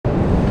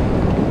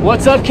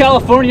What's up,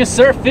 California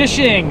surf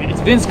fishing? It's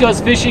Vince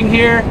Goes Fishing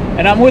here,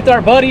 and I'm with our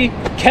buddy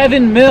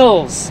Kevin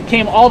Mills.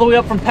 Came all the way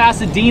up from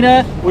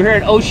Pasadena. We're here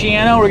at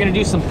Oceano. We're gonna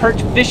do some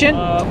perch fishing.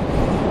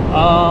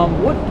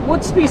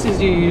 What species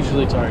do you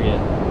usually target?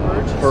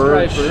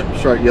 Perch,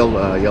 striper,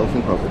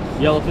 yellowfin croaker.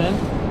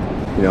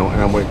 Yellowfin. You know,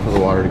 and I'm waiting for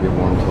the water to get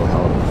warm until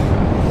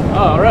halibut. Oh,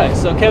 all right.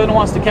 So Kevin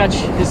wants to catch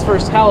his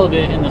first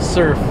halibut in the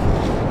surf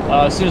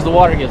as soon as the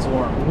water gets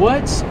warm.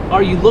 What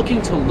are you looking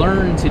to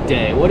learn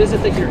today? What is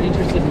it that you're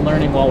interested in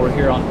learning while we're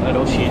here at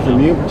Oceano? For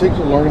me in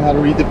particular, learning how to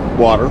read the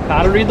water.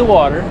 How to read the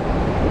water.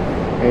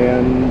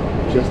 And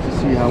just to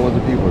see how other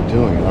people are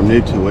doing it. I'm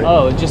new to it.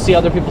 Oh, just see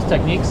other people's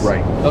techniques?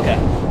 Right. Okay.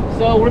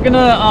 So we're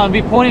gonna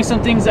be pointing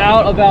some things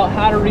out about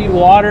how to read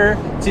water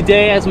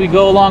today as we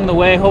go along the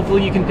way.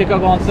 Hopefully you can pick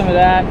up on some of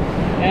that.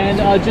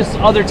 And just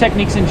other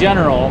techniques in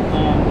general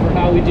for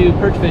how we do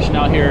perch fishing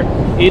out here.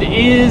 It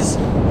is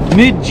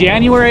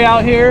mid-January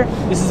out here.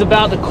 This is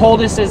about the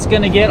coldest it's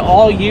gonna get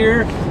all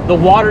year. The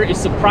water is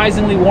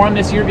surprisingly warm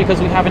this year because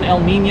we have an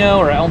El Nino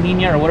or El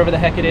Nina or whatever the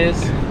heck it is.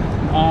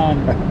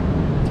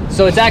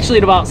 So it's actually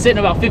sitting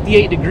about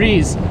 58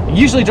 degrees. It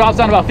usually drops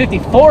down to about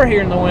 54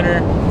 here in the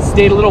winter. It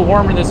stayed a little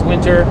warmer this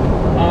winter.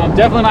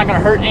 Definitely not gonna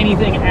hurt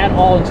anything at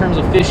all in terms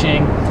of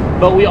fishing.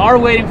 But we are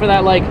waiting for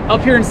that, like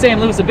up here in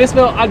San Luis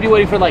Obispo, I'd be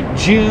waiting for like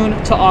June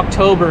to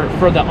October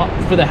for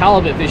the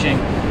halibut fishing.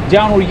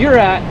 Down where you're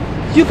at,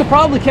 you could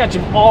probably catch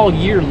them all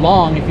year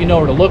long if you know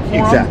where to look for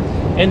them.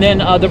 And then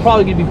they're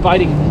probably gonna be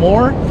biting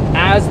more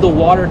as the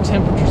water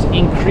temperatures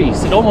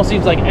increase. It almost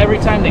seems like every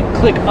time they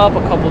click up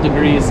a couple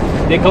degrees,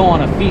 they go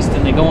on a feast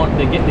and they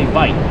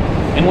bite.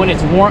 And when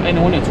it's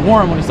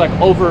warm, when it's like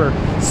over,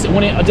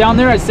 down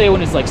there, I'd say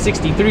when it's like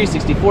 63,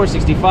 64,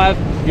 65,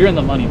 you're in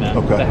the money, man.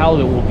 Okay. The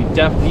halibut will be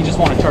definitely, you just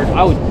want to charge.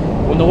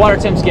 When the water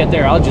temps get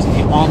there, I'll just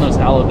be on those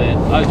halibut.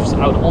 I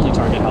would only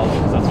target halibut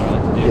because that's what I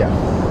like to do. Yeah.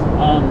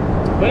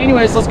 But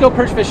anyways, let's go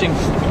perch fishing.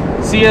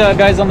 See you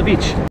guys on the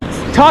beach.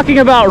 Talking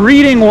about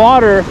reading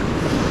water,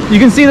 you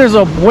can see there's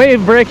a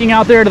wave breaking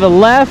out there to the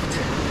left,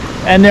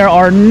 and there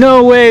are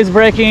no waves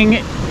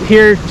breaking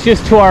here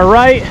just to our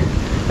right.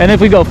 And if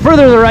we go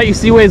further to the right, you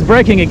see waves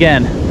breaking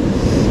again.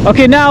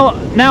 Okay, now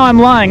I'm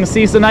lying.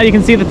 See, so now you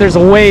can see that there's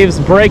waves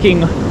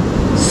breaking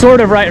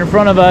sort of right in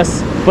front of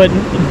us. But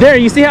there,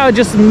 you see how it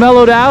just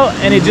mellowed out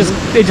and it just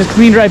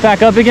cleaned right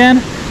back up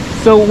again.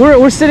 So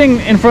we're sitting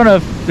in front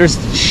of, there's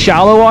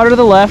shallow water to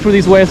the left where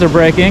these waves are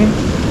breaking.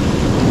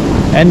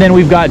 And then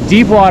we've got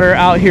deep water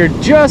out here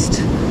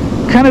just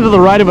kind of to the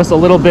right of us a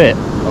little bit.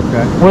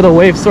 Okay. Where the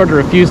waves sort of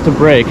refuse to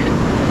break.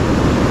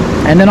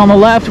 And then on the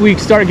left, we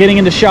start getting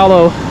into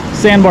shallow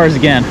sandbars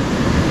again.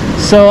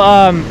 So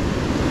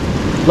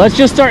let's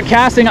just start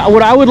casting.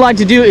 What I would like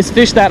to do is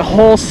fish that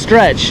whole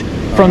stretch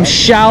from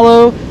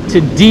shallow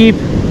to deep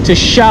to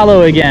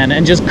shallow again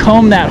and just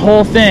comb that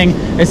whole thing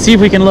and see if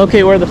we can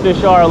locate where the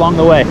fish are along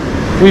the way.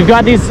 We've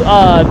got these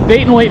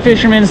bait and weight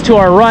fishermen to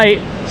our right,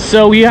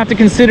 so we have to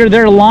consider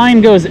their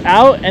line goes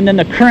out and then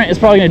the current is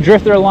probably going to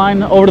drift their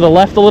line over to the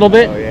left a little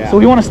bit. Oh, yeah. So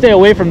we want to stay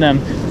away from them.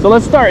 So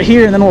let's start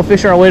here and then we'll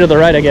fish our way to the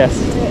right, I guess.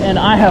 And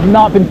I have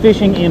not been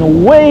fishing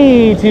in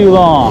way too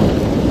long,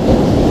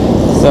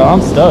 so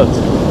I'm stoked.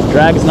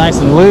 Drag is nice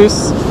and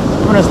loose.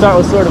 I'm going to start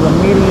with sort of a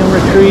medium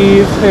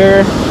retrieve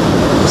here.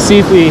 See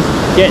if we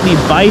get any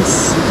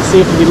bites,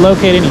 see if we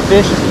locate any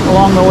fish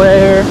along the way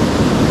here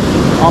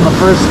on the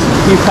first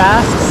few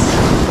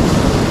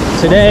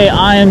casts. Today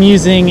I am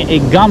using a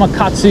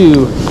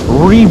Gamakatsu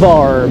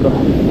rebarb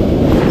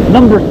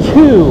number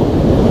 2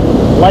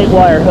 light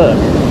wire hook.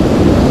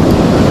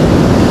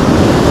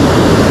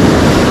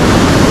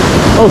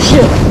 Oh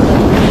shit,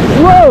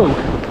 whoa,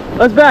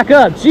 let's back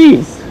up.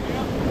 Jeez,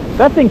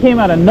 that thing came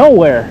out of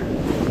nowhere.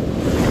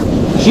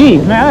 Jeez,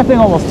 man, that thing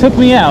almost took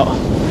me out.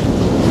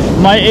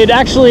 It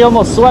actually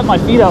almost swept my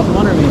feet out from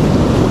under me.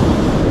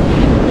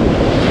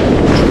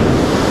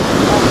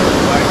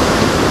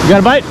 You got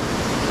a bite?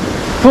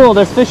 Cool,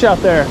 there's fish out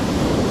there.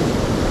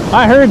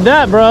 I heard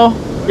that, bro.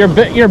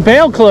 Your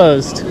bail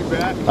closed. I'll be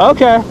back.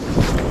 Okay.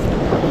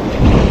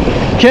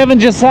 Kevin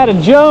just had a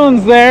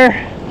Jones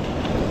there.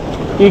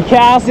 He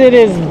casted,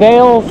 his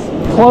bail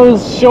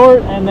closed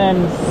short, and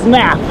then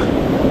snap.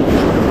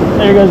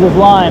 There goes his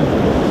line.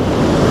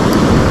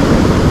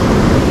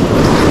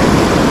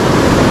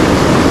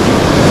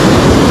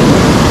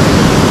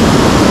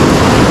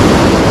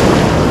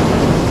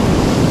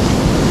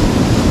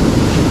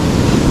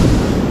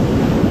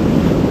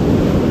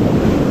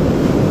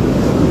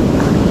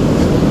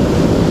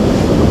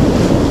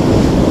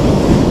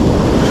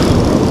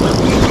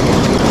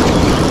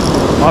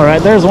 All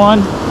right, there's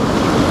one.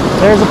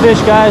 There's a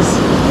fish, guys.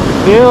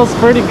 Feels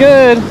pretty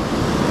good.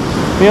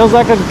 Feels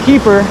like a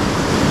keeper.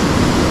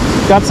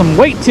 Got some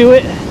weight to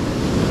it.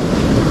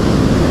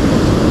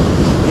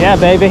 Yeah,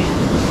 baby.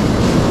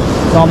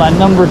 It's on that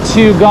number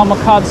 2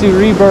 Gamakatsu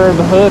reverb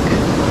hook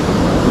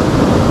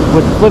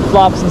with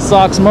FlopFlop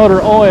N'Socks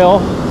motor oil.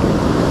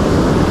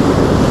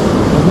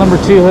 Those number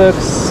 2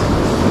 hooks.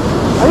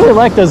 I really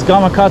like those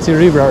Gamakatsu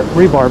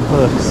rebarb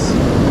hooks.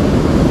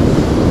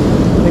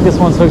 I think this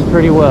one's hooked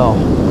pretty well.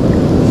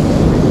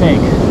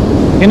 think.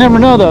 You never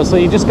know though, so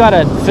you just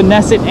gotta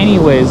finesse it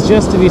anyways,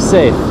 just to be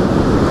safe.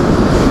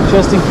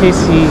 Just in case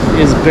he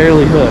is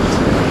barely hooked.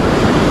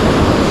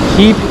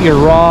 Keep your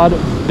rod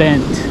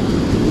bent.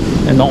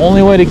 And the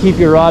only way to keep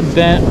your rod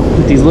bent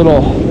with these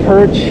little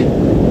perch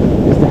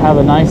is to have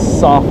a nice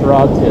soft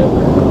rod tip.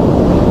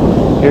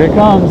 Here it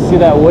comes. See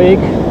that wake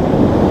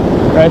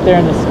right there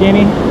in the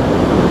skinny?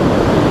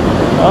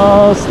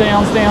 Oh, stay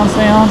on, stay on,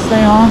 stay on,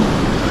 stay on.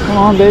 Come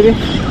on, baby.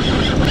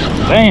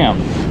 Bam.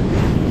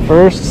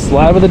 First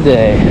slab of the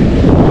day.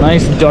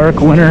 Nice dark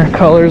winter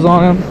colors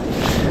on him.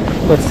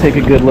 Let's take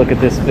a good look at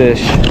this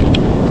fish.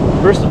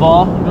 First of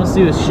all, you don't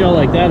see this shell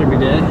like that every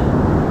day.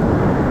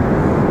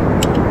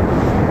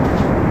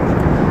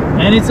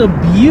 And it's a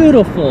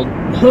beautiful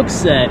hook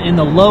set in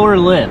the lower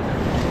lip.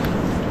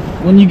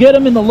 When you get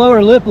them in the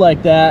lower lip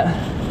like that,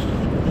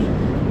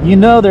 you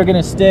know they're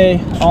gonna stay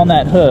on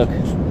that hook.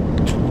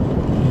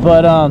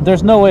 But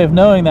there's no way of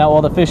knowing that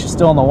while the fish is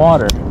still in the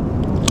water.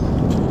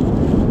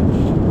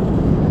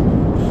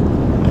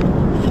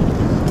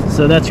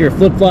 So that's your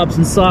FlopFlop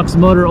N'Socks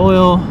motor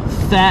oil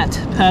fat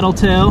paddle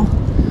tail.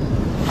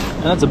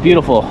 And that's a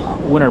beautiful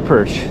winter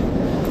perch.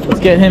 Let's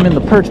get him in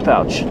the perch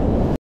pouch.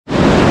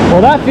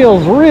 Well, that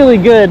feels really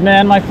good,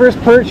 man. My first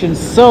perch in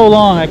so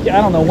long. I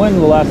don't know when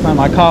the last time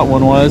I caught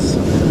one was.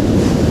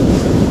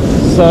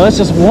 So it's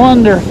just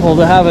wonderful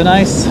to have a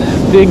nice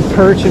big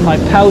perch in my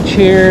pouch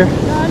here.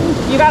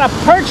 You got a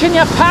perch in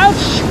your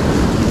pouch?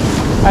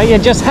 Are you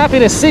just happy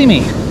to see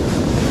me?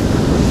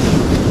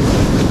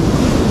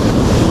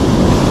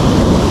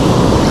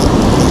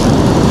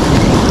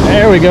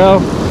 There we go.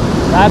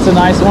 That's a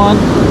nice one.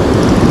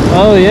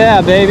 Oh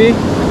yeah, baby.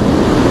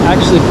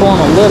 Actually pulling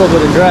a little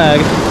bit of drag.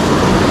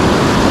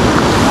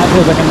 That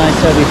feels like a nice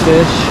heavy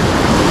fish.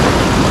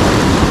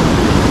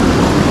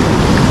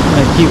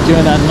 I keep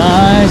doing that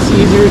nice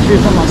easy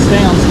retrieve. Come on,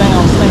 stay on, stay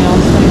on, stay on,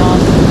 stay on.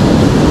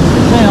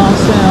 Stay on,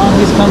 stay on.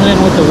 He's coming in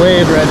with the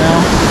wave right now.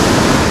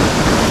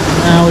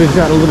 Now we've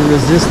got a little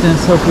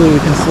resistance. Hopefully we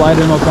can slide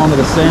him up onto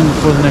the sand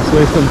before the next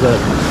wave comes up.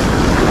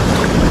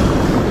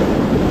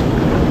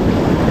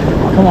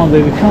 Come on,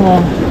 baby, come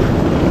on.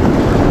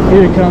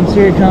 Here he comes,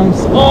 here he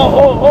comes. Oh,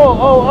 oh, oh,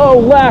 oh, oh,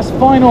 last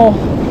final.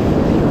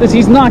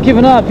 He's not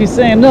giving up. He's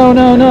saying, no,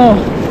 no, no.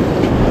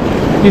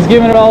 He's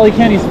giving it all he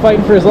can. He's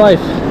fighting for his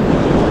life.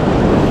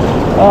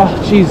 Oh,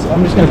 jeez,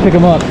 I'm just gonna pick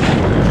him up.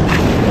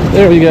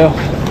 There we go.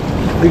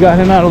 We got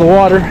him out of the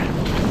water.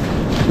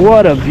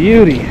 What a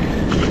beauty.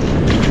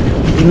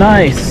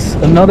 Nice.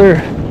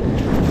 Another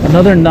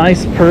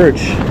nice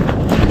perch.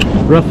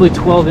 Roughly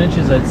 12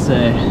 inches, I'd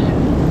say.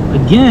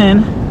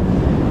 Again,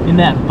 in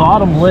that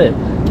bottom lip.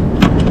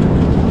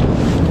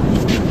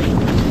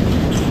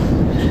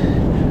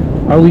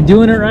 Are we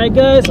doing it right,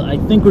 guys? I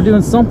think we're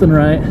doing something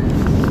right.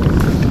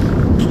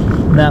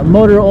 That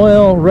motor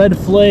oil, red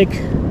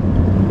flake,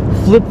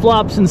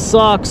 FlopFlop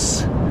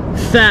N'Socks,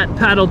 fat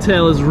paddle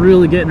tail is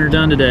really getting her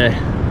done today.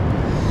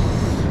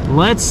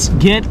 Let's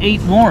get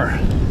 8 more.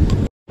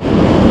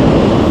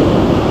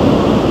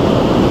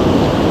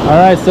 All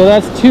right, so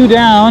that's 2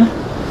 down.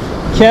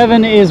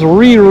 Kevin is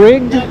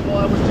re-rigged. Well,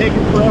 I was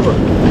taking forever.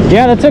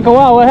 Yeah, that took a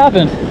while. What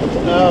happened?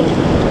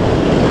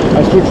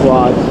 I switched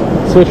rods.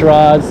 Switch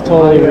rods,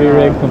 totally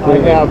re-rigged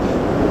completely. I have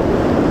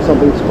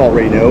something that's called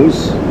Ray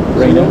nose.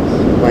 Ray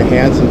nose? My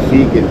hands and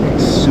feet get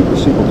super,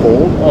 super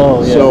cold.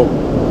 Oh, yeah. So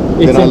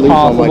it's then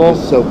impossible. I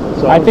lose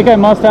so I think I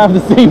must have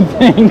the same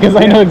thing because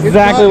I know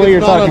exactly what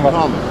you're talking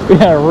uncommon. about.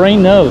 Yeah, Ray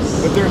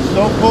nose. But they're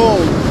so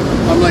cold.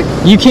 I'm like,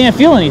 you can't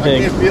feel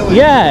anything. I can't feel it.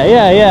 Yeah,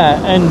 yeah,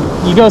 yeah.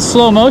 And you go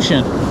slow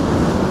motion.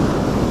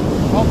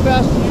 How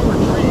fast do you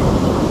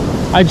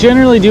retrieve? I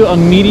generally do a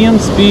medium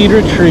speed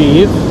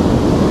retrieve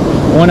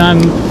when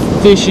I'm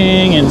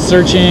fishing and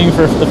searching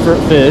for the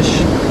fish.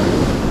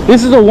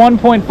 This is a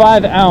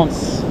 1.5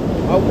 ounce.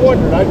 I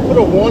wondered. I put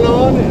a 1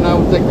 on and I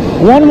was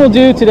like, 1 will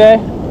do today.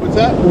 what's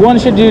that? 1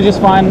 should do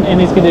just fine in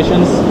these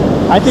conditions.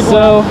 I think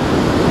so.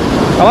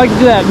 I like to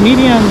do that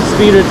medium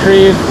speed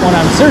retrieve when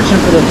I'm searching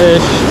for the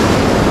fish,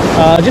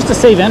 just to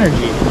save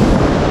energy.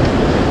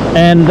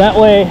 And that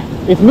way,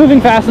 it's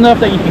moving fast enough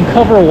that you can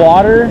cover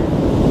water.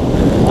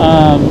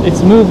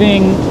 It's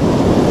moving,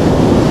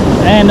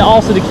 and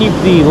also to keep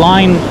the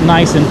line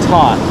nice and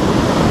taut.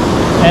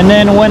 And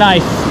then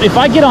if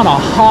I get on a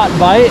hot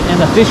bite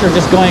and the fish are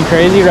just going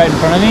crazy right in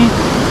front of me,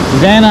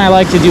 then I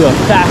like to do a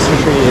fast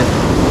retrieve.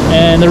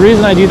 And the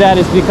reason I do that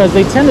is because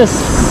they tend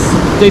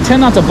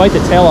not to bite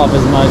the tail off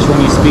as much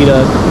when you speed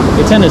up.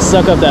 They tend to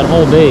suck up that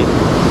whole bait.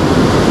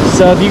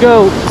 So if you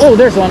go, oh,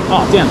 there's one.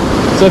 Oh, damn.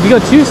 So if you go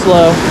too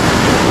slow,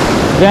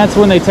 that's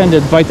when they tend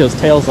to bite those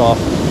tails off.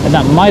 And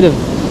that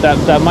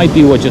might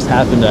be what just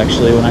happened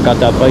actually when I got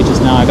that bite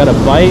just now. I got a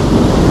bite,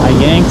 I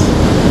yanked,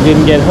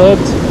 didn't get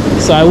hooked.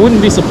 So I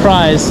wouldn't be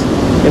surprised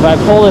if I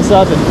pull this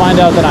up and find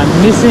out that I'm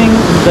missing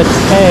the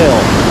tail.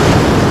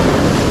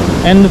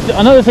 And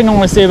another thing I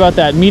want to say about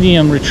that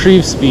medium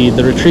retrieve speed,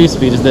 the retrieve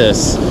speed is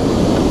this.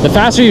 The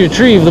faster you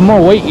retrieve, the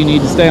more weight you need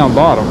to stay on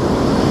bottom.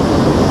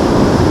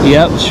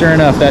 Yep, sure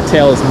enough, that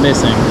tail is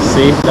missing.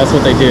 See, that's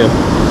what they do,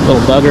 little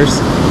buggers.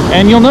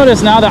 And you'll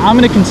notice now that I'm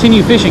going to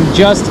continue fishing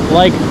just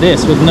like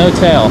this with no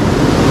tail.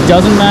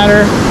 Doesn't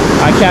matter.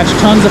 I catch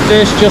tons of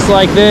fish just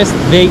like this.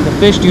 The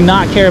fish do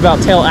not care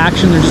about tail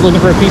action. They're just looking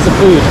for a piece of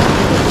food.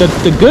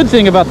 The good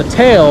thing about the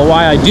tail,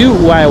 why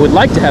I would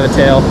like to have a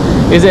tail,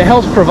 is it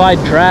helps provide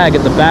drag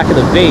at the back of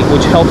the bait,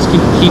 which helps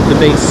keep the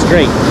bait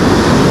straight.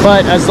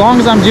 But as long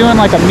as I'm doing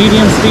like a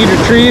medium speed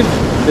retrieve,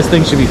 this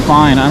thing should be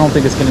fine. I don't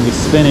think it's going to be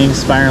spinning,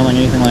 spiraling,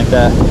 anything like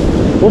that.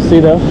 We'll see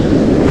though.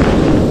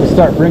 We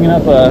start bringing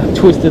up a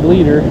twisted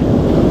leader,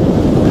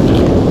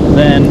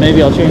 then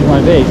maybe I'll change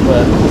my bait.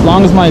 But as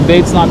long as my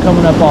bait's not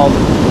coming up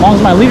as long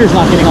as my leader's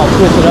not getting all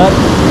twisted up,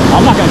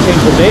 I'm not going to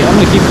change the bait. I'm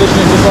going to keep fishing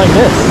it just like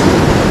this.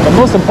 The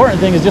most important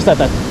thing is just that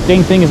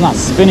dang thing is not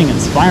spinning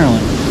and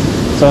spiraling.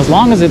 So as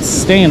long as it's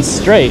staying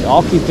straight,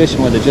 I'll keep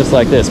fishing with it just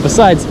like this.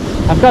 Besides,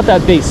 I've got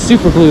that bait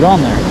super glued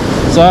on there,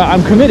 so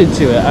I'm committed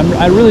to it.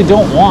 I really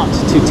don't want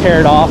to tear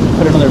it off and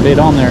put another bait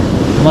on there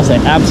unless I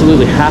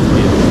absolutely have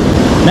to.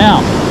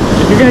 Now,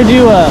 if you're going to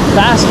do a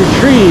fast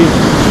retrieve,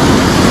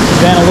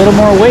 then a little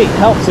more weight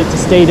helps it to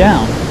stay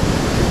down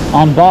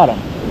on bottom.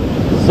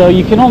 So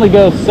you can only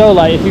go so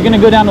light. If you're going to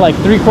go down to like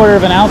 3/4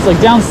 of an ounce, like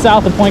down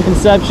south of Point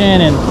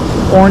Conception and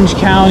Orange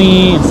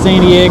County and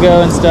San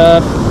Diego and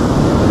stuff,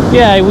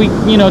 yeah,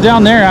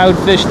 down there I would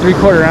fish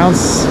 3/4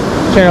 ounce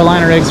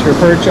Carolina rigs for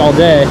perch all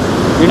day.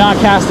 You're not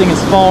casting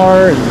as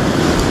far,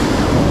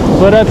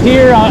 but up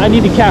here I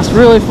need to cast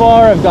really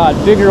far. I've got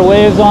bigger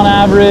waves on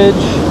average,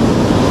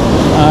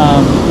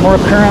 more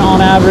current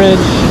on average,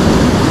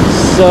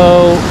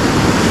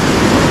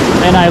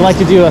 and I like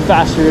to do a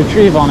faster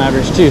retrieve on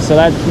average too, so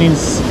that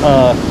means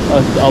a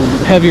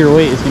heavier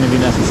weight is going to be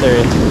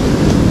necessary.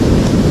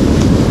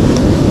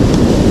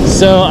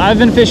 So I've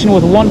been fishing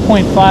with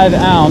 1.5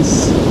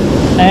 ounce,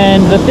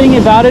 and the thing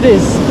about it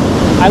is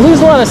I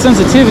lose a lot of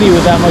sensitivity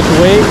with that much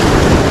weight.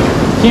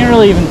 Can't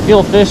really even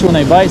feel fish when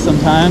they bite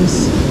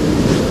sometimes,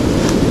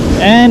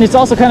 and it's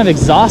also kind of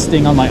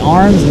exhausting on my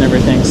arms and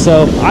everything.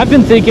 So I've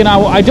been thinking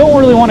I don't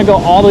really want to go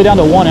all the way down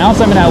to 1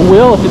 ounce. I mean, I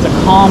will if it's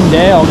a calm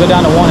day. I'll go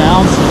down to 1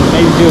 ounce and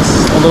maybe do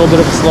a little bit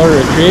of a slower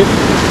retrieve.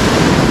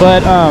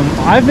 But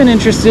I've been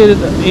interested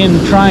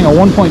in trying a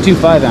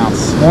 1.25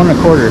 ounce, 1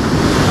 1/4.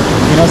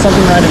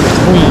 Something right in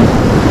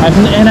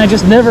between. And I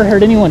just never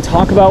heard anyone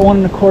talk about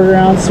 1 1/4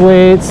 ounce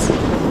weights.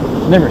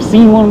 Never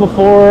seen one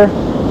before,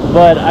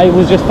 but I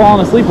was just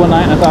falling asleep one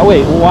night and I thought,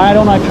 wait, why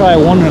don't I try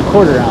 1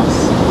 1/4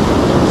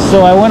 ounce?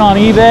 So I went on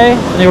eBay,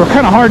 and they were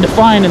kind of hard to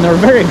find and they were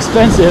very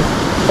expensive,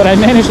 but I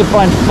managed to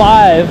find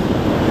 5.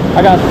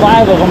 I got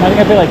 5 of them. I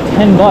think I paid like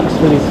 $10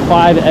 for these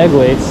 5 egg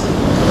weights,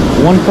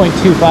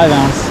 1.25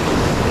 ounce.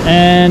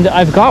 And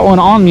I've got one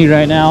on me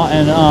right now,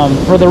 and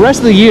for the rest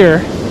of the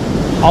year,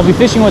 I'll be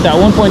fishing with that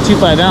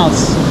 1.25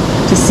 ounce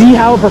to see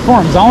how it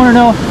performs. I want to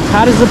know,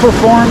 how does it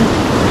perform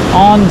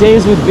on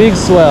days with big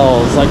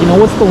swells? Like,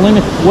 what's the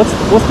limit?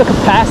 What's the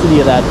capacity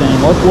of that thing?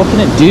 What can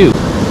it do?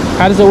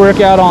 How does it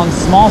work out on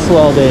small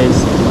swell days?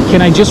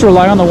 Can I just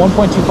rely on the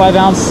 1.25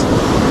 ounce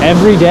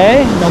every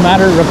day, no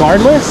matter,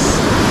 regardless?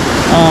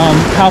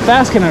 How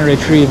fast can I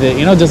retrieve it?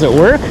 Does it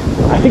work?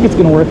 I think it's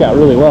going to work out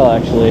really well,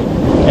 actually.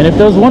 And if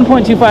those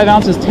 1.25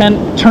 ounces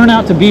turn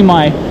out to be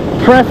my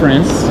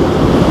preference,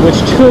 which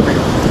took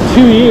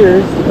 2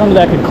 years to come to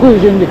that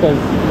conclusion because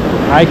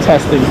I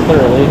test things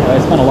thoroughly. I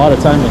spend a lot of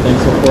time with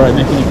things before I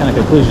make any kind of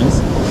conclusions.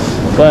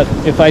 But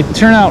if I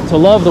turn out to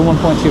love the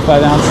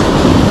 1.25 ounce,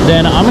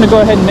 then I'm going to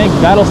go ahead and make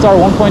Battlestar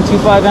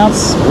 1.25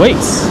 ounce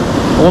weights.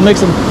 We'll make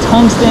some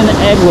tungsten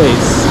egg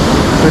weights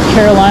for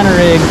Carolina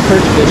rig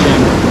perch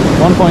fishing,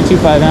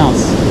 1.25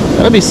 ounce.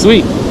 That'll be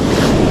sweet.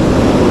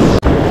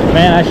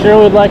 Man, I sure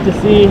would like to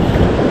see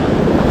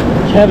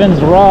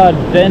Kevin's rod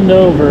bend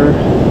over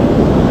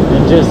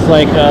and just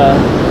like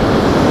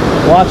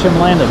watch him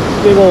land a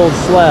big old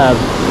slab.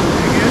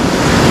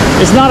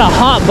 It's not a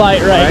hot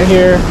bite right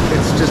here.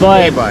 It's just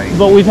a bite.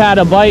 But we've had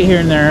a bite here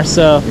and there,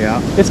 so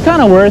yeah, it's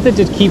kind of worth it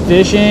to keep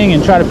fishing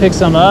and try to pick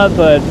some up.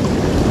 But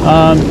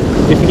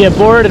if you get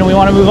bored and we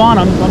want to move on,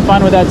 I'm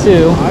fine with that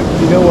too.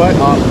 You know what?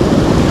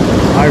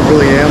 I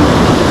really am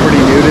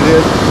pretty new to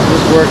this.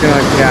 Just working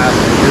on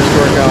casting, just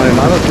working on it.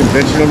 I'm a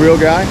conventional reel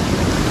guy.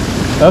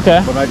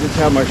 Okay. But I just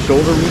have my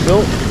shoulder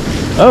rebuilt.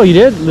 Oh, you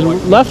did?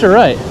 Left or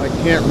right? I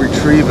can't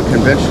retrieve a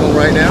conventional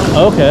right now.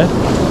 Okay.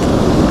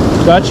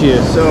 Got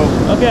you. So,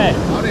 okay.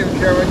 I don't even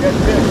care what I get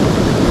fish.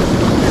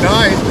 It's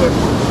nice, but...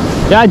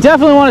 Yeah, I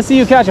definitely want to see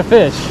you catch a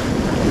fish.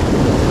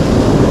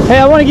 Hey,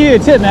 I want to give you a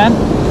tip, man.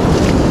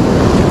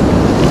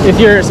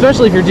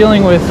 Especially if you're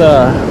dealing with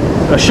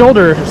a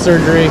shoulder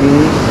surgery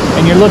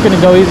and you're looking to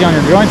go easy on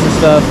your joints and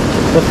stuff,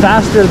 the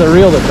faster the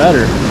reel, the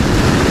better.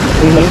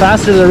 The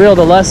faster the reel,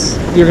 the less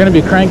you're going to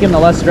be cranking, the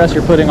less stress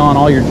you're putting on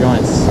all your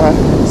joints.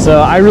 So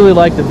I really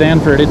like the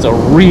Vanford. It's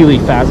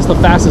it's the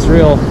fastest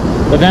reel.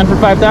 The Vanford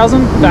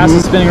 5000,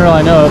 fastest spinning reel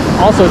I know of.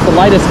 Also, it's the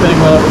lightest spinning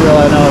reel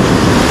I know of.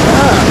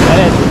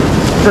 And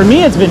for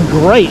me, it's been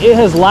great. It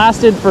has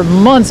lasted for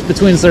months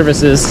between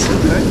services.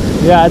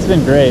 Yeah, it's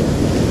been great.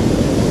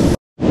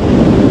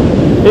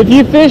 If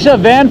you fish a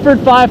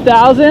Vanford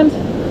 5000,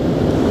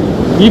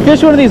 you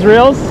fish one of these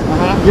reels,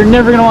 you're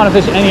never gonna want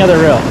to fish any other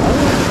reel.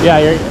 Yeah,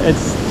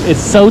 it's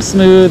so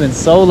smooth and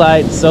so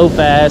light, so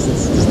fast.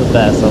 It's just the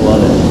best. I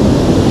love it.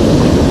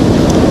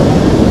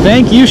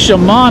 Thank you,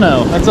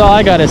 Shimano. That's all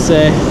I gotta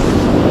say.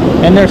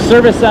 And their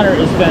service center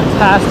is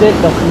fantastic.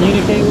 They'll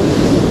communicate with you.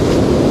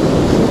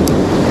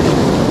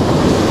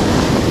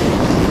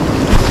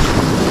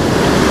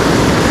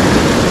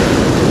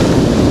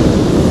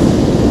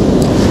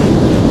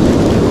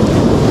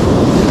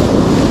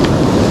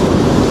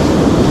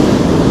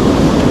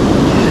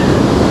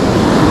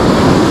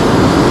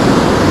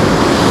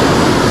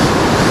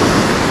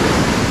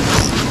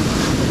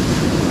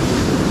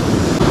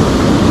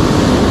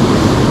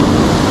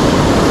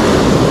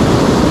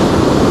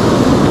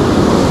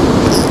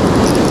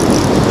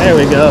 There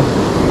we go.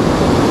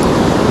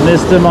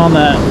 Missed him on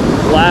that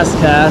last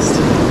cast.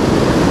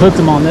 Hooked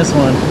him on this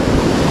one.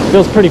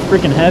 Feels pretty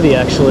freaking heavy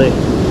actually.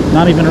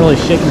 Not even really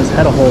shaking his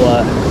head a whole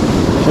lot.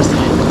 Just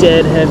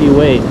dead heavy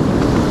weight.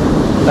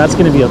 That's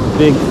gonna be a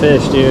big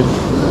fish, dude.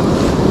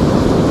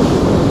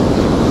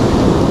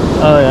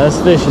 Oh yeah, this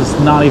fish is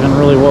not even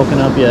really woken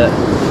up yet.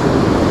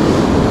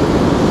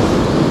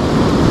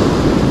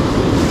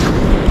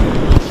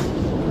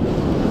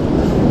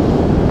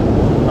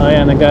 Oh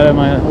yeah, and the guy to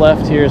my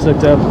left here is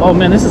hooked up. Oh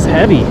man, this is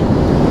heavy.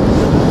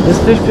 This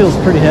fish feels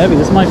pretty heavy.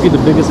 This might be the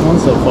biggest one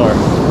so far.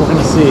 We're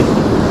gonna see.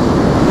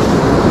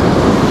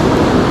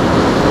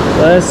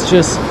 Let's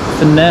just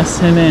finesse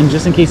him in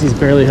just in case he's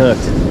barely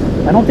hooked.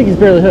 I don't think he's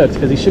barely hooked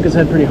because he shook his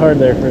head pretty hard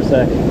there for a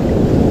sec.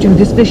 Dude,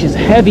 this fish is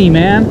heavy,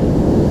 man.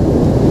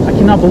 I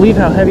cannot believe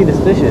how heavy this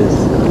fish is.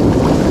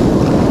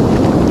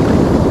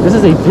 This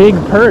is a big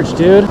perch,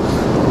 dude.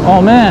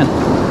 Oh man.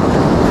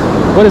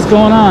 What is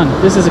going on?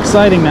 This is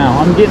exciting now.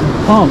 I'm getting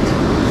pumped.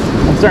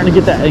 I'm starting to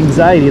get that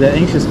anxiety, that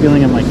anxious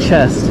feeling in my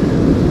chest.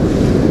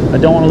 I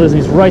don't want to lose him.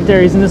 He's right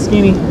there. He's in the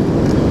skinny.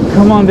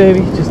 Come on,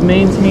 baby. Just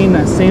maintain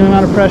that same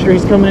amount of pressure.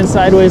 He's coming in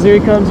sideways. Here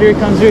he comes. Here he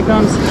comes. Here he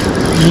comes.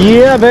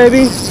 Yeah,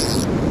 baby.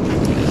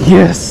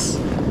 Yes.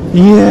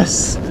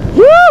 Yes.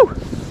 Woo!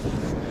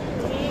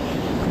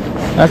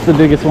 That's the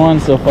biggest one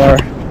so far.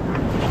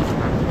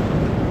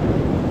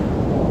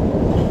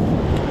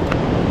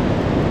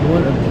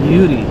 What a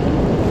beauty.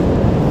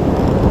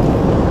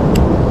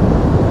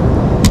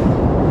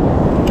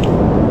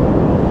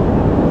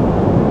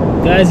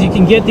 Guys, you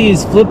can get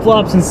these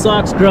FlopFlop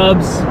N'Socks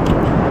grubs,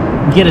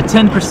 get a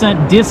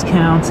 10%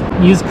 discount.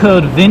 Use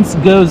code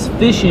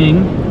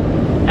VinceGoesFishing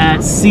at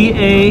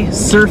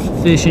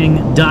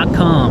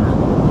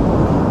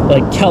casurffishing.com,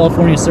 like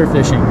California surf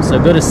fishing. So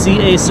go to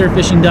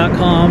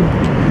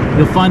casurffishing.com.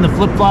 You'll find the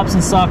FlopFlop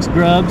N'Socks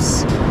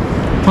grubs.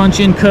 Punch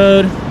in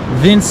code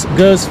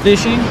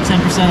VinceGoesFishing,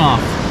 10%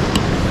 off.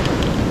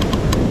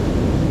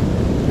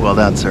 Well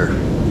done, sir.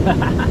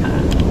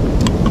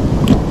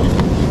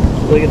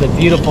 Look at the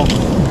beautiful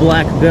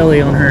black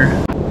belly on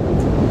her.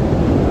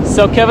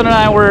 So Kevin and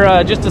I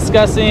were just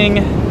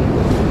discussing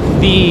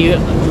the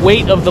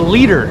weight of the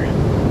leader.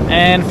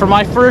 And for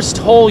my first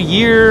whole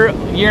year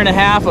and a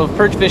half of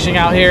perch fishing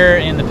out here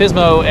in the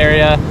Pismo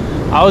area,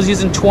 I was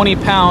using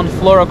 20-pound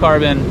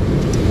fluorocarbon.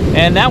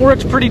 And that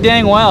worked pretty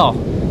dang well.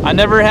 I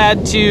never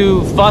had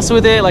to fuss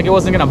with it, like it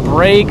wasn't gonna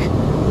break.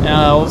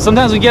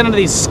 Sometimes we get into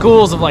these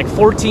schools of like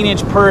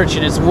 14-inch perch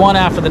and it's one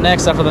after the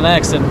next after the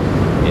next. And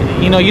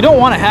you know, you don't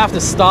want to have to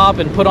stop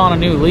and put on a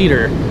new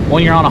leader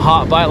when you're on a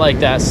hot bite like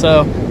that.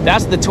 So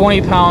that's the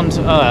 20-pound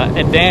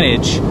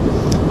advantage.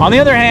 On the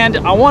other hand,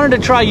 I wanted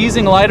to try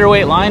using lighter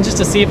weight lines just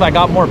to see if I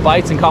got more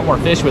bites and caught more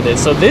fish with it.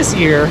 So this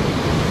year,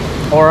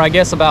 or I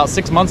guess about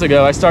 6 months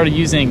ago, I started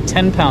using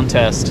 10-pound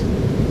test.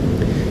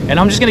 And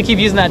I'm just going to keep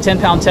using that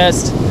 10-pound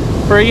test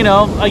for, you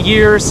know, a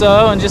year or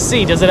so and just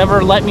see, does it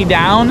ever let me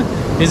down?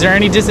 Is there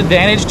any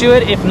disadvantage to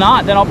it? If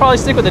not, then I'll probably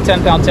stick with the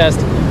 10-pound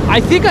test. I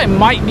think I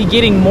might be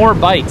getting more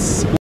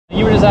bites.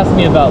 You were just asking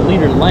me about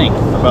leader length.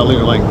 About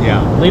leader length,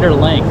 yeah. Leader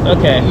length,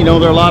 okay. You know,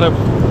 there are a lot of,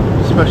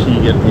 especially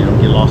you get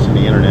lost in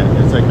the internet.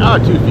 It's like, oh,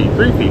 2 feet,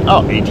 3 feet,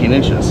 oh, 18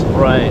 inches.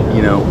 Right.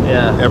 You know,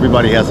 yeah.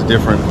 Everybody has a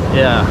different.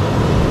 Yeah,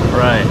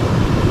 right.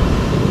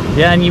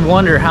 Yeah, and you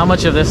wonder how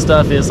much of this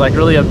stuff is like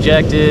really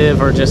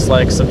objective or just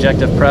like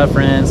subjective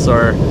preference,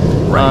 or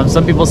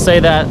some people say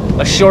that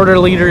a shorter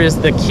leader is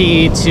the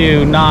key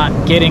to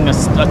not getting a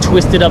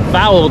twisted up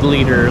fouled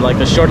leader, like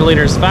a shorter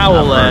leader is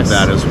foul less. I've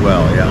heard that as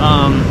well,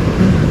 yeah.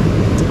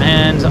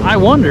 And I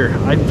wonder,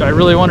 I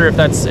really wonder if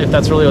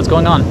that's really what's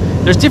going on.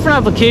 There's different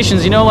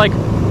applications, you know, like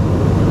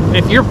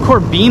if you're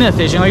Corbina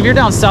fishing, like if you're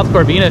down South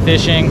Corbina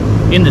fishing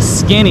in the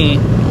skinny,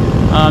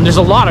 there's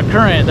a lot of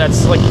current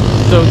that's like,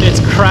 so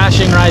it's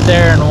crashing right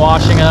there and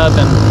washing up,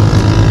 and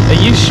they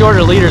use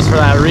shorter leaders for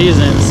that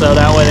reason, so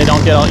that way they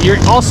don't get all, you're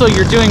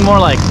doing more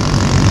like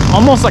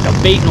almost like a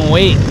bait and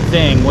weight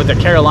thing with the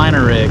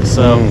Carolina rig.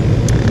 So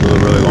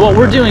really what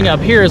we're doing up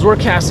here is we're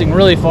casting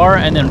really far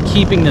and then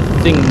keeping the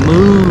thing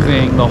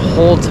moving the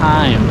whole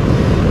time.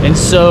 And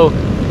so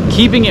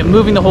keeping it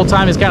moving the whole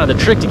time is kind of the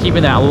trick to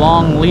keeping that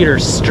long leader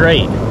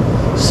straight,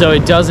 so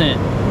it doesn't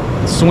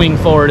swing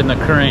forward in the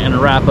current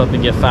and wrap up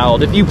and get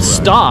fouled. If you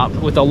stop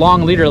with a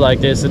long leader like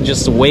this and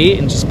just wait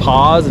and just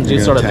pause and do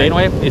sort of fade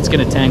away, it's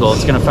going to tangle.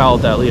 It's going to foul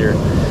with that leader.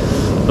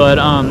 But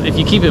if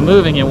you keep it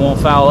moving, it won't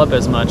foul up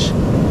as much.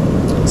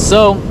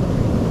 So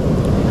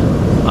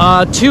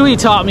Tui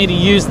taught me to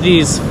use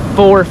these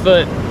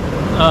 4-foot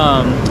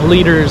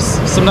leaders,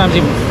 sometimes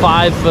even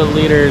 5-foot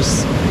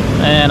leaders,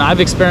 and I've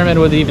experimented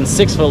with even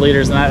 6-foot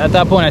leaders, and at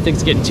that point I think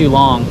it's getting too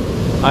long.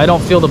 I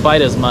don't feel the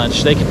bite as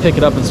much. They can pick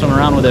it up and swim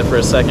around with it for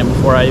a second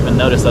before I even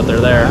notice that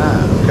they're there.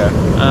 Okay.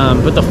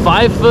 But the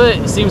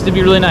 5-foot seems to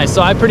be really nice.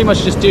 So I pretty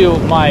much just do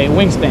my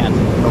wingspan.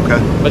 Okay.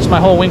 Which is my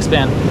whole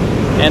wingspan,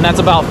 and that's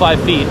about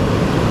 5 feet.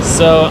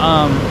 So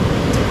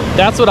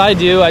that's what I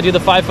do. I do the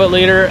 5-foot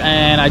leader,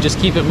 and I just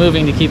keep it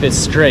moving to keep it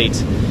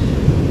straight,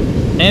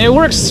 and it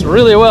works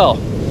really well.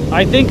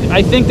 I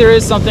think there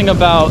is something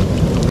about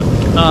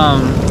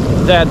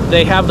that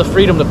they have the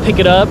freedom to pick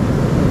it up,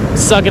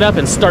 suck it up,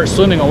 and start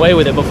swimming away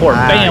with it before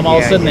bam, all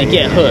of a sudden they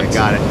get hooked.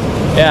 Got it.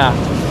 Yeah.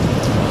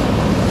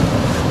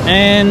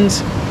 And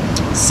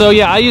so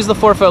yeah, I use the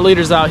 4-foot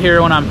leaders out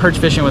here when I'm perch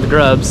fishing with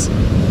grubs,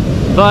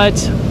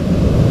 but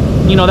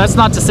you know, that's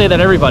not to say that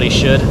everybody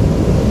should.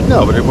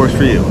 No, but it works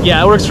for you.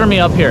 Yeah, it works for me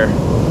up here.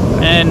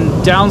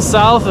 And down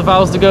south, if I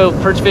was to go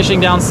perch fishing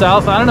down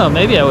south, I don't know,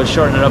 maybe I would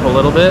shorten it up a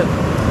little bit.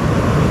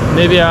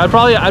 Maybe I'd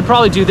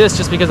probably do this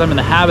just because I'm in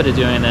the habit of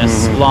doing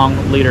this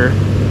long leader.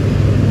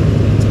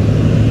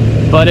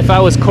 But if I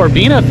was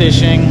Corbina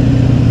fishing,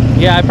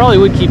 yeah, I probably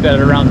would keep it at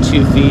around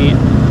 2 feet.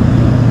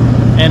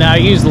 And I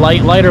use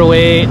lighter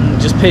weight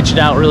and just pitch it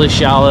out really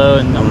shallow,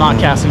 and I'm not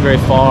casting very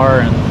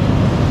far, and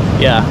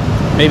yeah,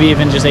 maybe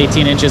even just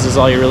 18 inches is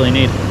all you really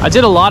need. I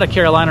did a lot of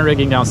Carolina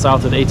rigging down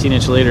south with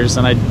 18-inch leaders,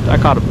 and I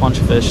caught a bunch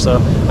of fish, so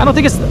I don't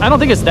think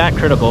it's that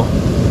critical.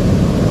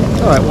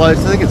 All right, well, I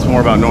think it's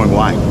more about knowing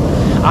why.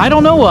 I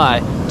don't know why.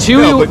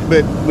 No,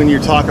 but when you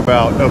talk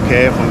about,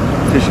 okay, if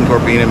I'm fishing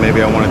Corbina,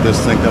 maybe I wanted this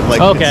thing of like,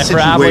 okay, for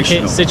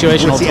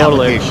situational,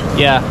 totally.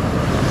 Yeah.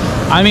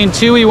 I mean,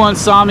 Tui once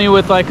saw me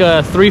with like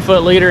a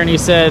 3-foot leader, and he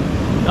said,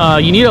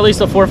 you need at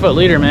least a 4-foot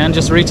leader, man.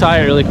 Just retie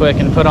it really quick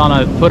and put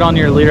on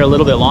your leader a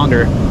little bit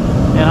longer.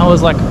 And I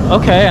was like,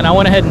 okay, and I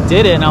went ahead and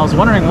did it, and I was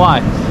wondering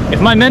why. If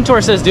my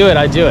mentor says do it,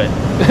 I do it.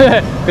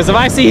 Because if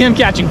I see him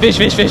catching fish,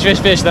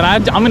 then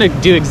I'm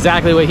gonna do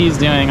exactly what he's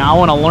doing. I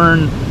want to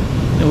learn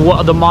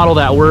the model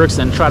that works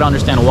and try to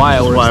understand why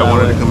it works. That's why I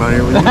wanted to come out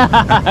here with you.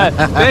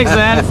 Thanks,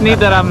 man. It's neat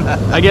that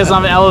I guess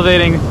I'm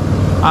elevating.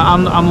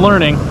 I'm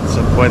learning. At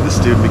some point, the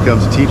student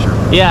becomes a teacher.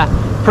 Yeah,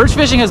 perch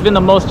fishing has been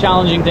the most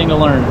challenging thing to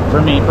learn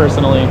for me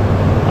personally.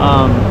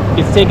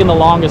 It's taken the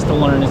longest to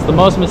learn. It's the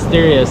most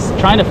mysterious.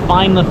 Trying to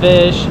find the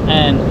fish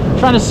and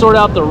trying to sort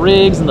out the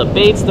rigs and the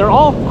baits, they're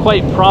all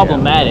quite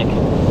problematic.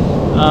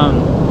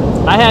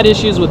 I had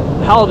issues with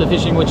halibut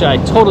fishing, which I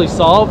totally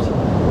solved.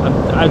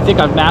 I think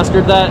I've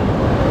mastered that.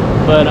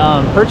 But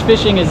perch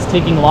fishing is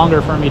taking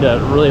longer for me to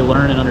really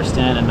learn and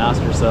understand and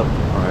master. So, all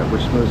right,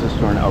 which moves us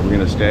to our, are we going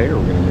to stay or are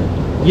we going to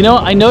move? You know,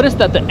 I noticed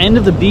that the end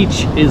of the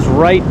beach is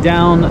right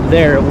down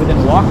there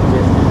within walking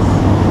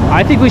distance.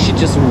 I think we should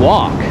just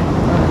walk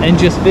and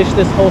just fish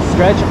this whole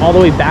stretch all the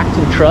way back to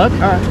the truck.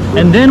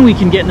 And then we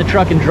can get in the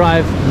truck and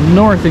drive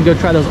north and go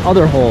try those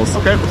other holes.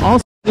 Okay.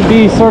 Also, to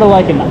be sort of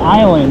like an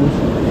island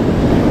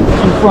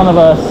in front of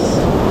us.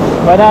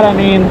 By that I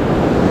mean,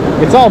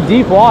 it's all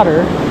deep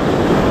water,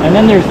 and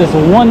then there's this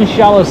one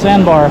shallow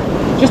sandbar,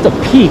 just a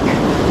peak,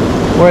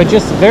 where it's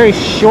just very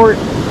short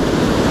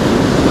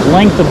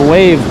length of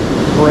wave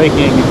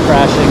breaking and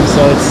crashing,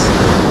 so it's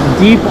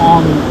deep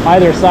on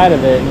either side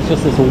of it, and it's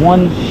just this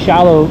one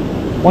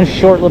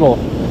short little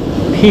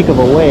peak of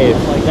a wave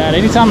like that.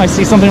 Anytime I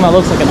see something that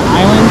looks like an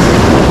island,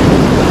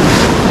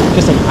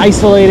 just an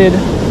isolated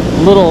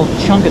little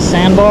chunk of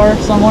sandbar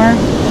somewhere,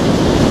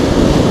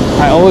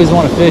 I always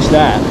want to fish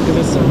that.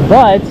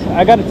 But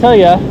I got to tell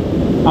you,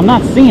 I'm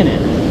not seeing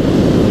it.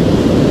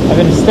 I've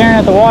been staring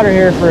at the water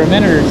here for a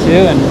minute or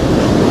two, and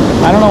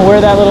I don't know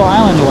where that little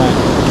island went.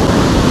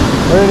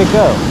 Where did it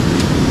go?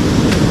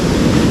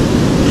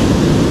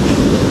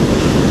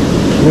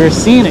 We were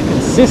seeing it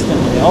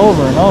consistently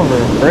over and over,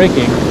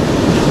 breaking.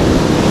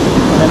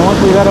 And then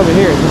once we got over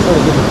here, it just sort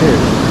of disappeared.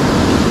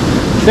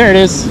 There it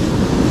is.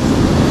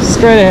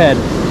 Straight ahead.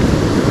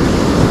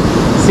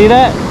 See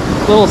that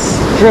little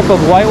strip of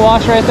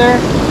whitewash right there?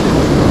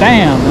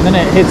 Bam! And then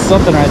it hits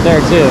something right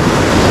there too.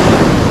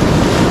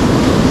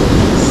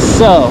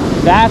 So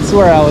that's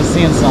where I was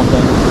seeing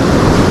something.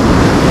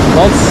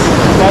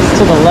 That's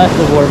to the left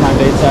of where my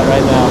bait's at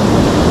right now.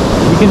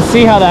 You can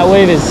see how that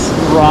wave is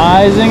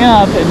rising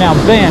up, and now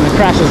bam, it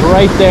crashes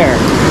right there.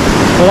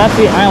 So that's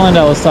the island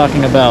I was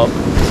talking about.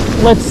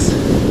 Let's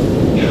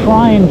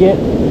try and get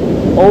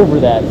over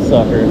that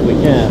sucker if we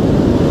can.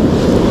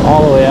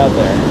 All the way out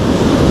there.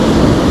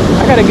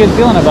 I got a good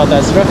feeling about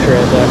that structure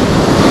right there.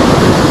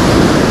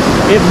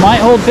 It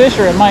might hold fish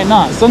or it might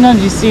not.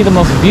 Sometimes you see the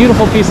most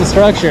beautiful piece of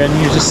structure and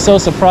you're just so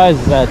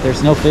surprised that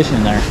there's no fish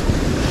in there.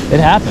 It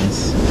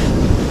happens.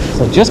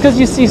 So just because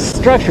you see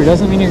structure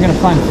doesn't mean you're going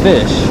to find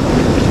fish.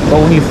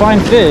 But when you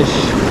find fish,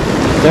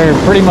 they're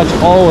pretty much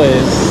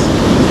always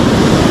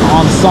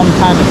on some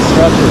kind of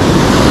structure.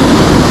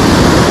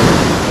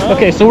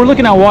 Okay, so we're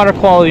looking at water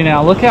quality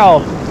now. Look how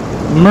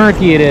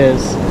murky it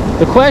is.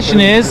 The question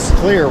is, it's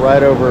clear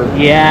right over.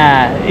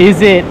 Yeah,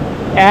 is it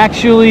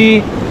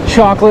actually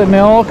chocolate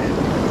milk?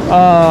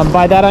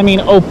 By that I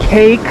mean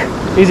opaque.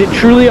 Is it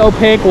truly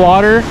opaque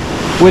water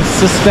with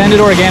suspended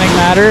organic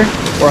matter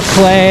or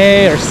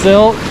clay or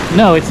silt?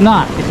 No, it's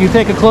not. If you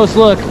take a close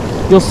look,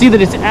 you'll see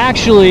that it's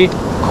actually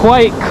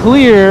quite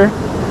clear,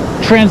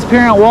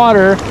 transparent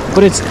water,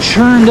 but it's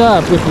churned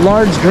up with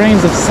large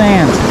grains of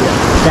sand.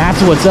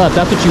 That's what's up.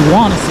 That's what you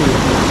want to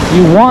see.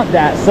 You want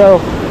that. So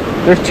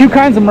there's two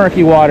kinds of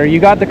murky water. You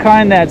got the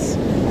kind that's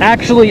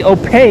actually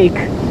opaque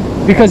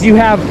because you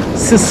have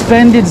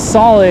suspended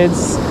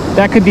solids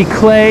that could be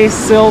clay,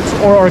 silt,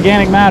 or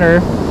organic matter,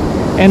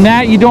 and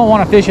that you don't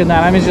want to fish in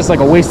that. I mean, it's just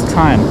like a waste of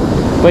time.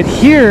 But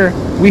here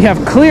we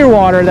have clear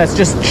water that's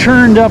just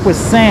churned up with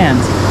sand.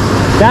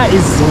 That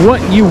is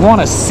what you want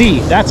to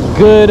see. That's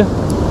good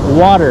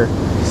water.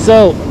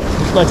 So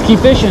let's keep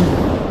fishing.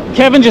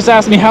 Kevin just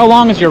asked me, how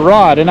long is your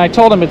rod? And I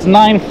told him it's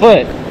 9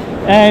 foot.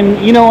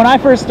 And you know, when I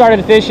first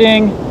started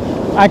fishing,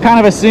 I kind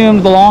of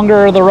assumed the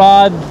longer the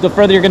rod, the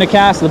further you're going to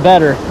cast, the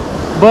better.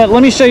 But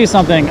let me show you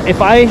something.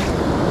 If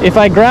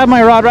I grab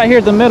my rod right here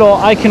at the middle,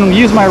 I can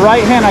use my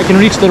right hand, I can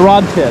reach the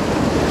rod tip.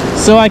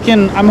 So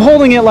I'm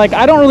holding it like,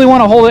 I don't really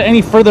want to hold it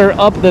any further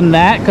up than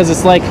that, because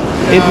it's like,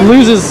 it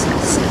loses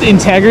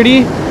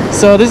integrity.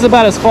 So this is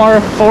about as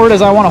far forward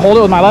as I want to hold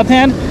it with my left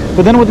hand.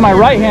 But then with my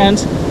right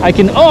hand, I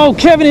can, oh,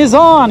 Kevin is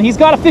on. He's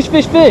got a fish,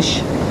 fish,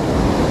 fish.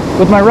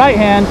 With my right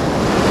hand,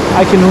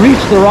 I can reach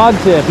the rod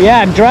tip.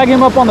 Yeah, drag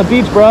him up on the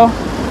beach, bro.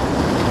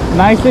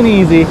 Nice and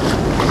easy.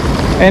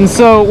 And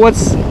so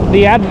what's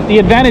the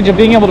advantage of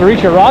being able to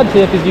reach your rod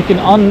tip is you can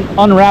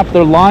unwrap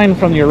the line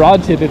from your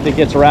rod tip if it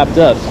gets wrapped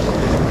up.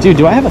 Dude,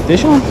 do I have a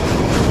fish on?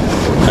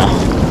 No.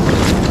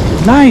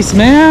 Nice,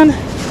 man.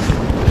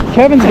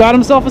 Kevin's got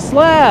himself a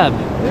slab.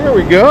 There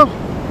we go.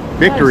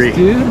 Victory. Nice,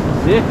 dude.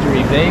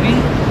 Victory, baby.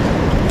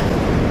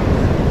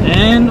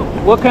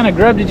 And what kind of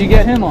grub did you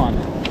get him on?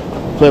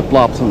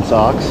 FlopFlop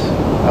N'Socks,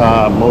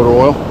 motor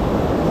oil.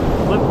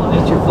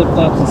 That's your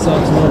FlopFlop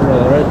N'Socks motor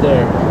oil right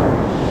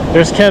there.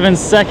 There's Kevin's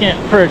second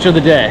perch of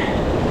the day.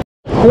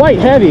 Quite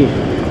heavy.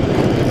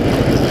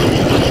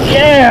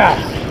 Yeah!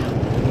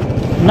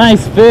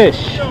 Nice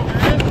fish.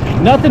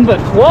 Nothing but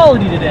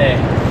quality today.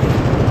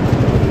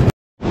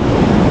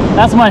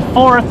 That's my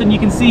fourth, and you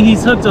can see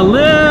he's hooked a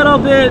little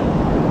bit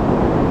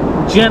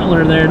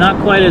gentler there,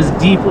 not quite as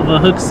deep of a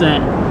hook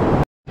set.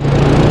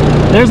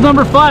 There's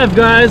number 5,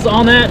 guys,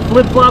 on that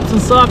FlopFlop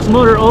N'Socks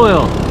motor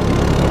oil.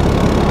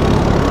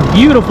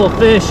 Beautiful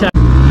fish.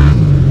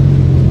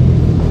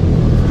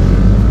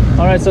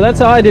 All right, so that's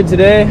how I did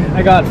today.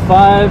 I got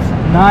 5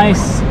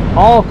 nice,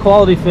 all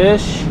quality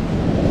fish.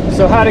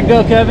 So how'd it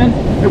go, Kevin?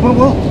 It went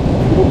well.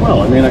 It went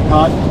well. I mean,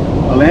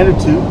 I landed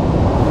 2,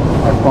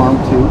 I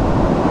farmed 2,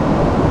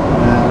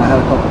 and I had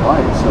a couple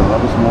bites, so that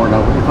was more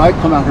than if I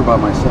come out here by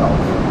myself,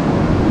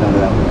 none of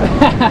that would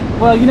happen.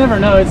 Well, you never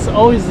know. It's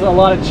always a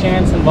lot of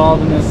chance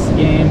involved in this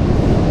game.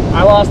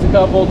 I lost a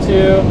couple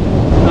too,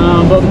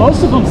 but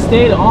most of them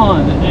stayed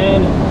on.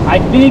 And I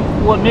think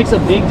what makes a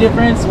big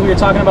difference, we were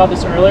talking about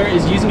this earlier,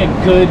 is using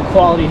a good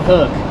quality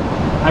hook.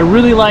 I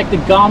really like the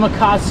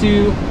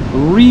Gamakatsu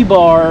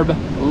rebarb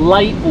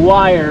light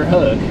wire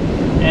hook,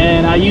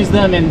 and I use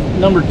them in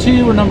number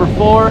 2 or number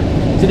 4.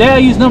 Today I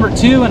use number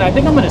 2, and I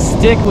think I'm going to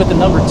stick with the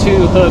number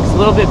 2 hooks, a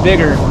little bit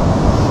bigger.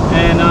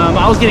 And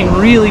I was getting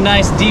really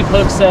nice deep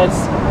hook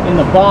sets in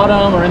the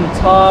bottom or in the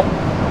top.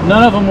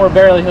 None of them were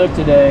barely hooked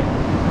today.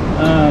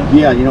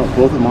 Yeah, you know,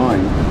 both of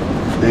mine,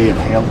 they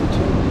inhaled it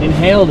too.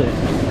 Inhaled it,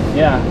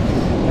 yeah.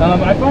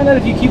 I find that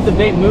if you keep the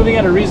bait moving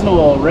at a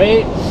reasonable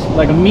rate,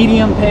 like a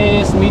medium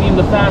pace, medium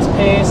to fast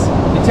pace,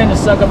 they tend to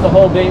suck up the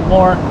whole bait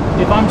more.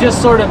 If I'm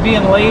just sort of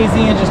being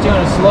lazy and just doing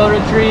a slow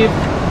retrieve,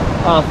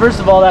 first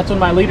of all, that's when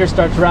my leader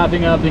starts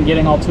wrapping up and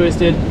getting all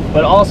twisted,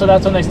 but also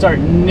that's when they start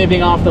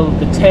nibbing off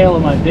the tail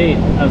of my bait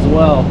as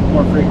well,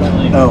 more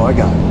frequently. Oh, I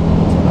got it.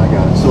 I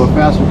got it. So a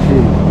fast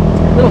retrieve.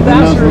 A little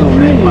faster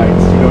retrieve.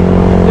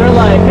 They're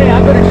like, hey,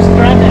 I better just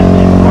grab that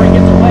thing before it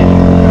gets away.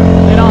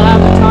 They don't have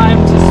the time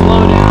to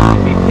slow down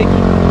and be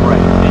picky. Right.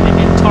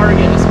 And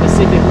target a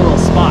specific little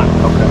spot.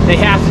 Okay. They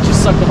have to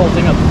just suck the whole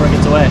thing up before it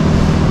gets away.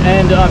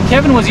 And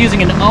Kevin was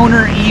using an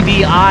Owner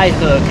EBI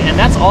hook, and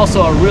that's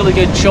also a really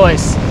good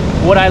choice.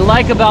 What I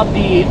like about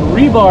the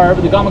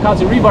rebarb, the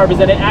Gamakatsu rebarb, is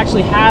that it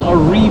actually has a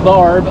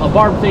rebarb, a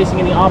barb facing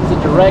in the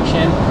opposite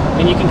direction,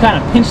 and you can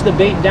kind of pinch the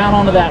bait down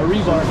onto that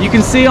rebarb. You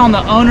can see on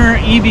the Owner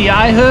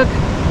EBI hook,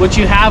 what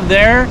you have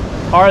there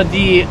are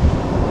the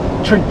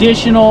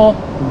traditional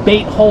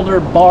bait holder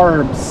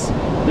barbs.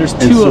 There's 2 of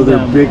them. So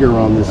they're bigger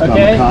on this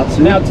Gamakatsu.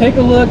 Now take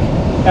a look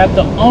at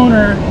the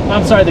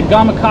the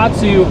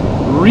Gamakatsu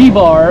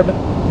rebarb.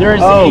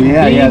 There's a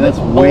big that's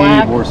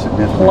black way more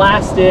significant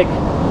plastic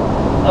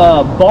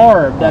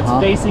barb that's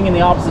facing in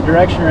the opposite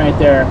direction right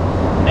there,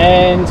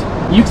 and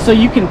so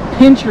you can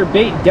pinch your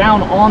bait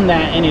down on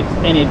that, and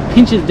it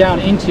pinches down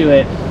into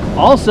it.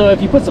 Also,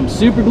 if you put some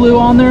super glue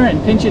on there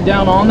and pinch it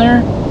down on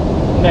there,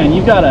 man,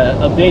 you've got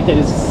a bait that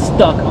is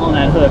stuck on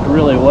that hook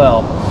really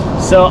well.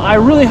 So I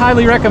really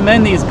highly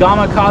recommend these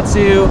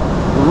Gamakatsu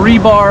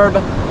rebarb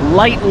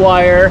light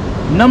wire.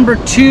 Number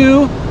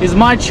 2 is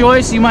my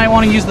choice. You might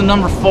want to use the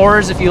number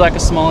 4s if you like a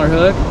smaller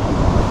hook.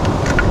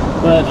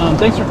 But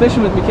thanks for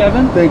fishing with me,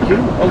 Kevin. Thank you.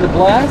 It was a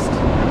blast.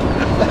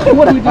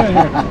 What are we doing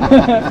here?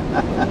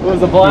 It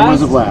was a blast. It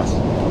was a blast.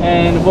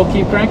 And we'll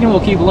keep cranking, we'll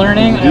keep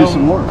learning. We'll do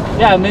some more.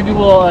 Yeah, maybe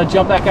we'll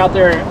jump back out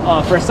there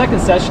for a second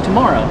session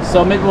tomorrow.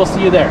 So maybe we'll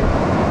see you there.